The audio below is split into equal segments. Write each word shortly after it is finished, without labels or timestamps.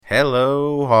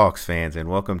Hello, Hawks fans, and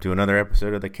welcome to another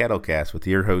episode of the Kettlecast with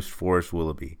your host, Forrest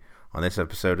Willoughby. On this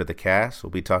episode of the cast, we'll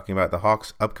be talking about the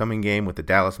Hawks' upcoming game with the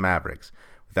Dallas Mavericks.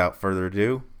 Without further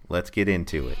ado, let's get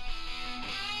into it.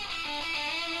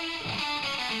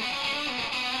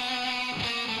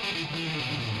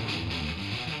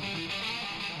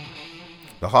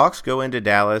 The Hawks go into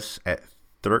Dallas at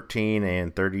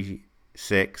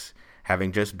 13-36,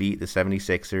 having just beat the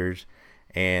 76ers.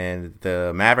 And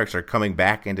the Mavericks are coming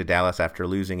back into Dallas after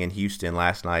losing in Houston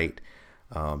last night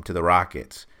to the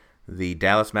Rockets. The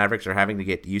Dallas Mavericks are having to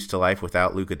get used to life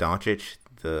without Luka Doncic.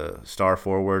 The star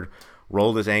forward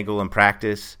rolled his ankle in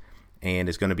practice and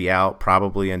is going to be out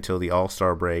probably until the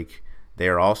All-Star break. They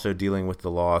are also dealing with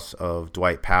the loss of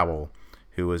Dwight Powell,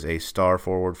 who was a star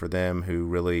forward for them, who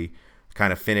really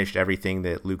kind of finished everything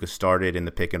that Luka started in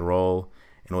the pick and roll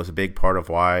and was a big part of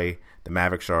why the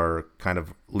Mavericks are kind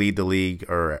of lead the league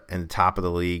or in the top of the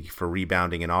league for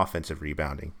rebounding and offensive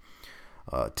rebounding.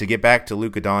 To get back to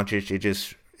Luka Doncic,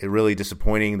 it's really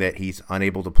disappointing that he's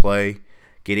unable to play.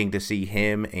 Getting to see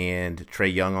him and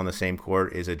Trae Young on the same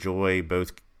court is a joy.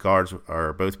 Both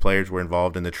players were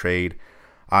involved in the trade.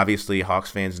 Obviously, Hawks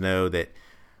fans know that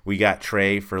we got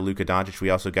Trae for Luka Doncic.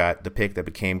 We also got the pick that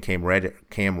became Cam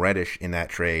Reddish in that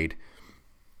trade.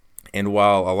 And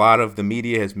while a lot of the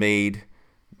media has made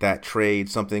that trade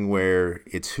something where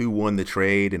it's who won the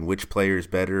trade and which player is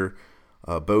better,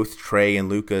 both Trae and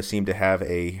Luka seem to have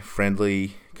a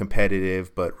friendly,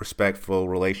 competitive, but respectful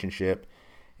relationship,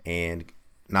 and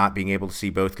not being able to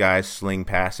see both guys sling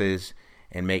passes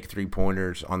and make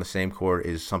three-pointers on the same court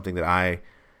is something that I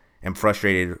am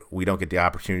frustrated we don't get the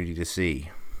opportunity to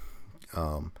see.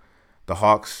 The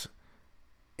Hawks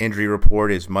injury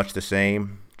report is much the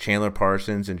same. Chandler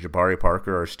Parsons and Jabari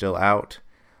Parker are still out.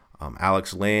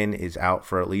 Alex Len is out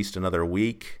for at least another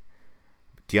week.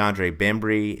 DeAndre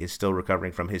Bembry is still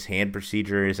recovering from his hand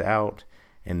procedure, is out.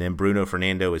 And then Bruno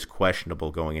Fernando is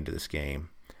questionable going into this game.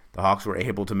 The Hawks were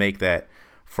able to make that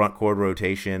front court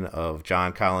rotation of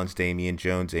John Collins, Damian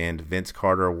Jones, and Vince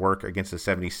Carter work against the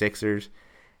 76ers.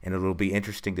 And it'll be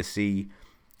interesting to see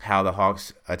how the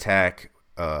Hawks attack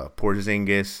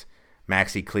Porzingis,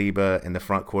 Maxi Kleber, and the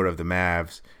front court of the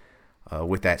Mavs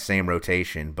with that same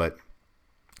rotation. But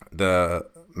the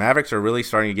Mavericks are really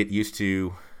starting to get used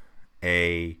to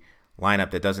a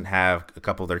lineup that doesn't have a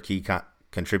couple of their key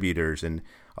contributors, and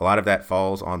a lot of that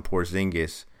falls on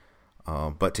Porzingis.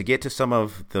 But to get to some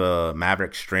of the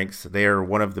Mavericks' strengths, they are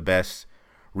one of the best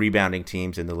rebounding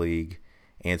teams in the league,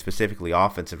 and specifically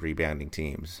offensive rebounding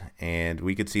teams. And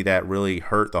we could see that really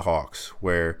hurt the Hawks,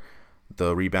 where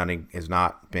the rebounding has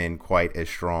not been quite as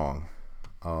strong.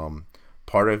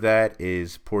 Part of that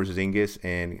is Porzingis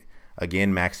and,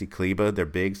 again, Maxi Kleber. They're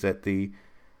bigs that the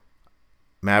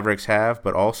Mavericks have,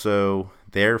 but also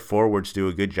their forwards do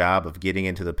a good job of getting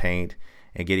into the paint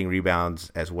and getting rebounds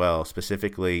as well,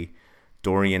 specifically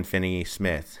Dorian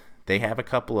Finney-Smith. They have a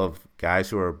couple of guys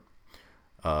who are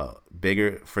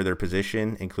bigger for their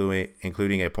position,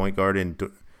 including a point guard in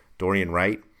Dorian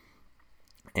Wright.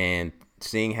 And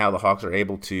seeing how the Hawks are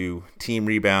able to team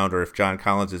rebound, or if John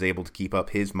Collins is able to keep up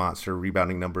his monster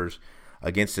rebounding numbers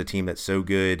against a team that's so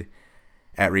good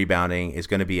at rebounding, is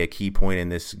going to be a key point in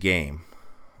this game.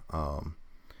 The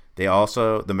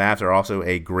Mavs are also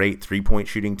a great three-point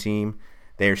shooting team.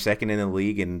 They are second in the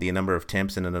league in the number of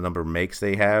attempts and in the number of makes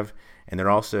they have, and they're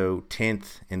also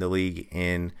 10th in the league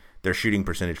in their shooting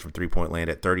percentage from three-point land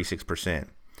at 36%.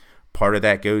 Part of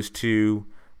that goes to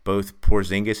both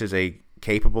Porzingis as a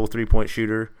capable three-point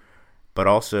shooter, but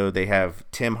also they have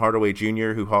Tim Hardaway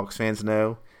Jr., who Hawks fans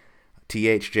know,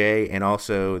 THJ, and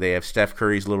also they have Steph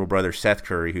Curry's little brother Seth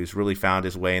Curry, who's really found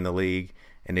his way in the league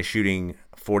and is shooting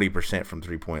 40% from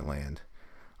three-point land.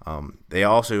 They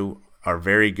also are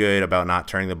very good about not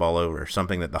turning the ball over,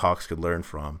 something that the Hawks could learn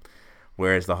from.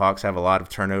 Whereas the Hawks have a lot of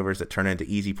turnovers that turn into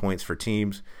easy points for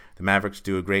teams, the Mavericks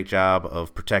do a great job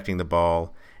of protecting the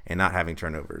ball and not having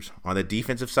turnovers. On the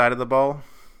defensive side of the ball,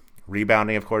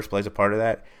 rebounding, of course, plays a part of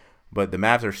that, but the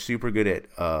Mavs are super good at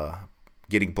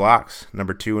getting blocks,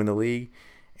 number 2 in the league,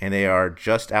 and they are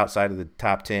just outside of the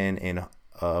top 10 in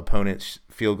opponents'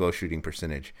 field goal shooting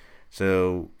percentage.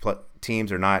 So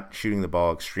teams are not shooting the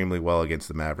ball extremely well against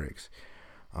the Mavericks.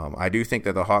 I do think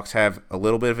that the Hawks have a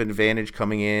little bit of an advantage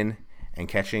coming in and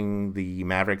catching the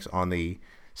Mavericks on the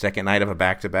second night of a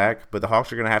back-to-back, but the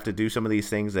Hawks are going to have to do some of these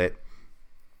things that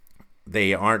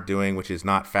they aren't doing, which is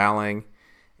not fouling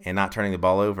and not turning the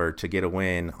ball over to get a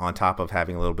win, on top of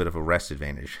having a little bit of a rest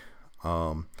advantage.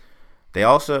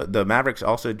 The Mavericks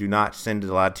also do not send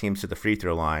a lot of teams to the free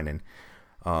throw line,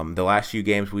 and the last few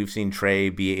games we've seen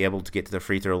Trae be able to get to the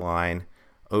free throw line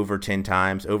over 10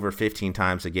 times, over 15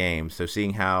 times a game. So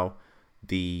seeing how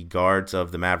the guards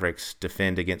of the Mavericks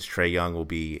defend against Trae Young will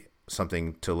be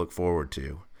something to look forward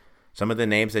to. Some of the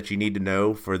names that you need to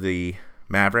know for the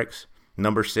Mavericks: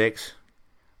 number 6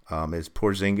 is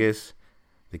Porzingis,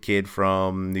 the kid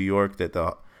from New York that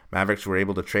the Mavericks were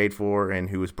able to trade for and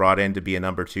who was brought in to be a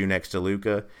number 2 next to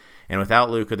Luka. And without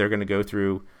Luka, they're going to go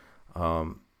through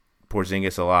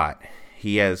Porzingis a lot.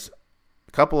 He has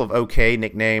a couple of okay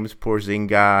nicknames: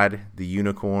 Porzingod, the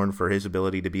unicorn, for his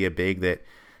ability to be a big that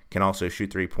can also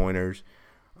shoot three-pointers.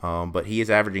 But he is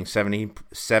averaging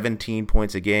 17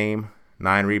 points a game,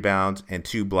 9 rebounds, and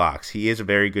 2 blocks. He is a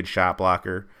very good shot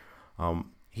blocker.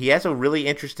 He has a really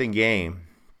interesting game.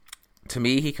 To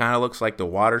me, he kind of looks like the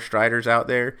Water Striders out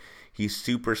there. He's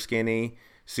super skinny,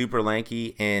 super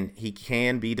lanky, and he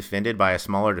can be defended by a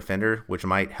smaller defender, which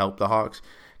might help the Hawks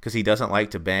because he doesn't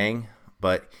like to bang.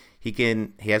 But he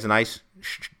has a nice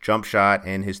jump shot,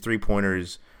 and his three-pointer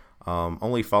is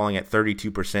only falling at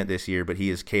 32% this year, but he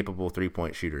is a capable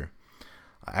three-point shooter.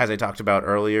 As I talked about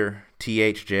earlier,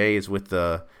 THJ is with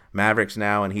the Mavericks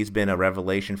now, and he's been a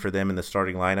revelation for them in the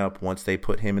starting lineup. Once they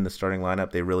put him in the starting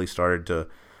lineup, they really started to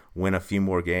win a few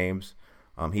more games.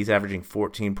 He's averaging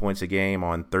 14 points a game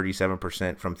on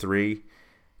 37% from 3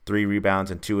 rebounds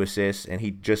and 2 assists, and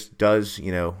he just does,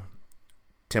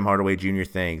 Tim Hardaway Jr.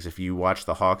 things. If you watch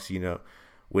the Hawks,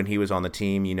 when he was on the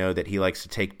team, that he likes to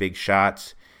take big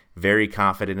shots, very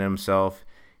confident in himself.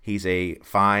 He's a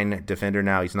fine defender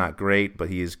now. He's not great, but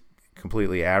he is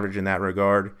completely average in that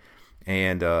regard.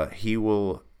 And he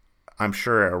will, I'm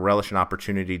sure, relish an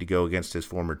opportunity to go against his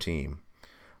former team.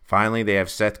 Finally, they have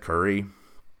Seth Curry.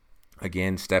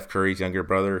 Again, Steph Curry's younger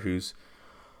brother, who's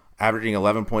averaging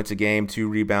 11 points a game, 2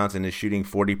 rebounds, and is shooting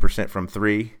 40% from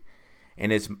 3.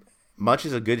 And as much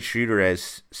as a good shooter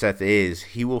as Seth is,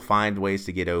 he will find ways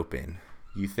to get open.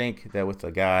 You think that with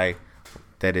a guy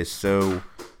that is so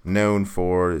known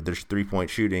for their three-point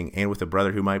shooting, and with a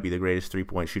brother who might be the greatest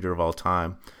three-point shooter of all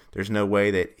time, there's no way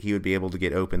that he would be able to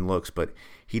get open looks, but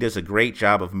he does a great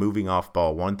job of moving off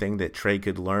ball. One thing that Trae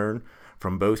could learn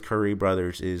from both Curry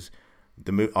brothers is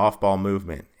the off-ball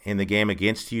movement. In the game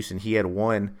against Houston, he had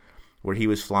one where he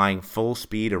was flying full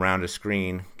speed around a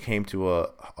screen, came to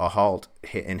a halt,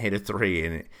 hit a 3,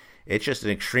 and it's just an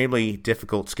extremely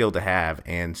difficult skill to have,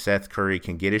 and Seth Curry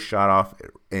can get his shot off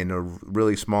in a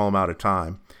really small amount of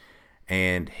time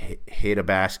and hit a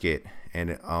basket.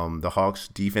 And the Hawks'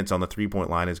 defense on the three-point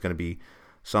line is going to be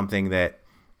something that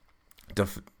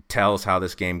tells how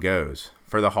this game goes.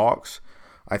 For the Hawks,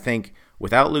 I think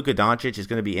without Luka Doncic, it's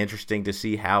going to be interesting to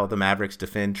see how the Mavericks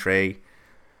defend Trae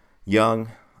Young.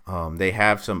 They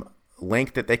have some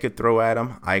length that they could throw at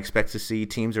him. I expect to see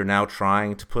teams are now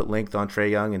trying to put length on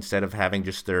Trae Young instead of having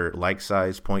just their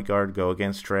like-sized point guard go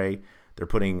against Trae. They're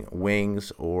putting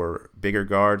wings or bigger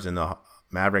guards, and the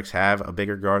Mavericks have a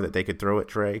bigger guard that they could throw at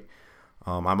Trae.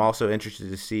 I'm also interested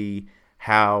to see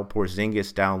how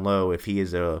Porzingis down low, if he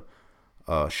is a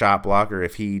shot blocker,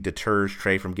 if he deters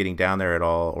Trae from getting down there at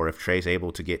all, or if Trae's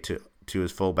able to get to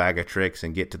his full bag of tricks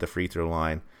and get to the free throw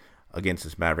line against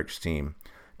this Mavericks team.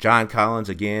 John Collins,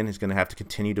 again, is going to have to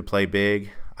continue to play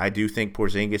big. I do think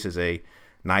Porzingis is a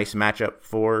nice matchup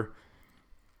for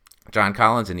John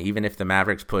Collins, and even if the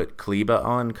Mavericks put Kleba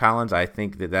on Collins, I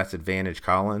think that's advantage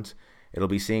Collins. It'll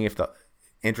be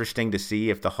interesting to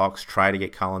see if the Hawks try to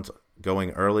get Collins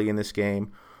going early in this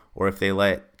game, or if they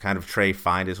let kind of Trae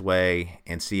find his way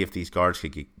and see if these guards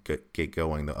could get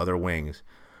going, the other wings.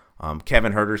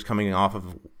 Kevin Huerter's coming off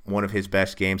of one of his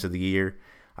best games of the year.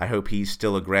 I hope he's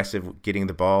still aggressive getting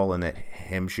the ball and that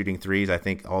him shooting threes. I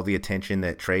think all the attention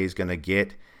that Trae is going to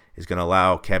get is going to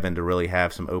allow Kevin to really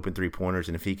have some open three-pointers,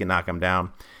 and if he can knock them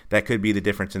down, that could be the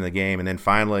difference in the game. And then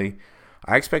finally,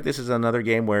 I expect this is another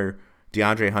game where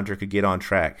DeAndre Hunter could get on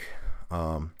track.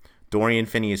 Dorian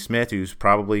Finney-Smith, who's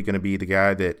probably going to be the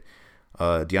guy that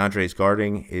DeAndre is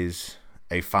guarding, is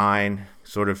a fine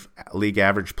sort of league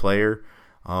average player,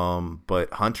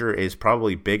 but Hunter is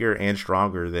probably bigger and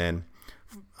stronger than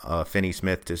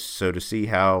Finney-Smith. So to see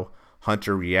how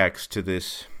Hunter reacts to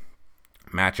this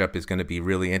matchup is going to be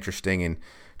really interesting, and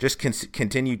just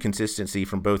continued consistency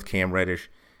from both Cam Reddish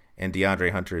and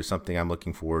DeAndre Hunter is something I'm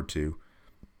looking forward to.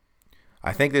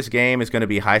 I think this game is going to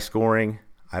be high scoring.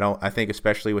 I think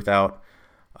especially without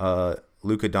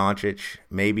Luka Doncic,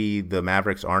 maybe the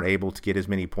Mavericks aren't able to get as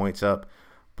many points up,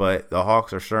 but the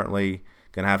Hawks are certainly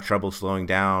going to have trouble slowing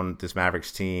down this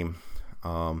Mavericks team.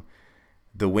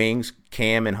 The wings,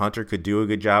 Cam and Hunter, could do a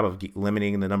good job of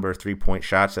limiting the number of three-point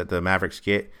shots that the Mavericks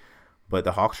get, but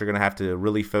the Hawks are going to have to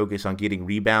really focus on getting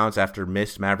rebounds after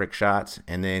missed Maverick shots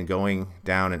and then going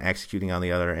down and executing on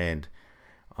the other end.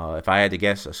 If I had to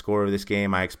guess a score of this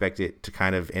game, I expect it to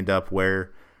kind of end up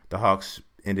where the Hawks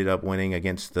ended up winning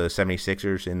against the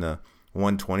 76ers in the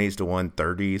 120s to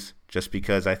 130s, just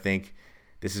because I think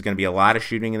this is going to be a lot of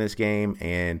shooting in this game,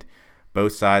 and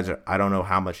both sides, I don't know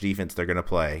how much defense they're going to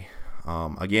play.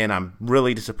 Again, I'm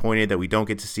really disappointed that we don't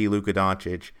get to see Luka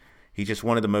Doncic. He's just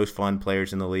one of the most fun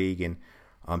players in the league, and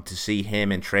to see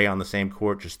him and Trae on the same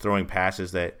court just throwing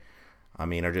passes that,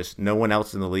 are just no one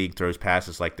else in the league throws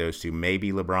passes like those two.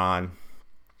 Maybe LeBron,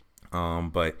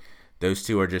 but those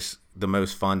two are just the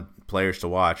most fun players to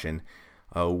watch, and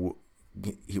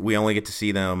we only get to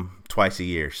see them twice a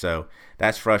year. So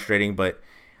that's frustrating, but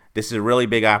this is a really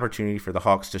big opportunity for the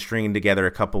Hawks to string together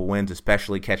a couple wins,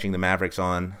 especially catching the Mavericks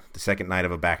on the second night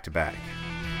of a back-to-back.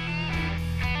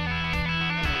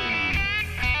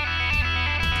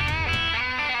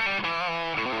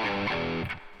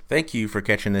 Thank you for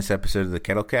catching this episode of the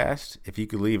Kettlecast. If you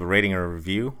could leave a rating or a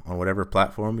review on whatever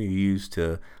platform you use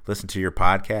to listen to your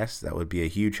podcast, that would be a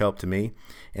huge help to me.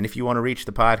 And if you want to reach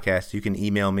the podcast, you can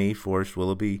email me, Forrest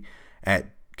Willoughby, at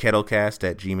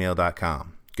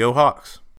kettlecast@gmail.com. Go Hawks!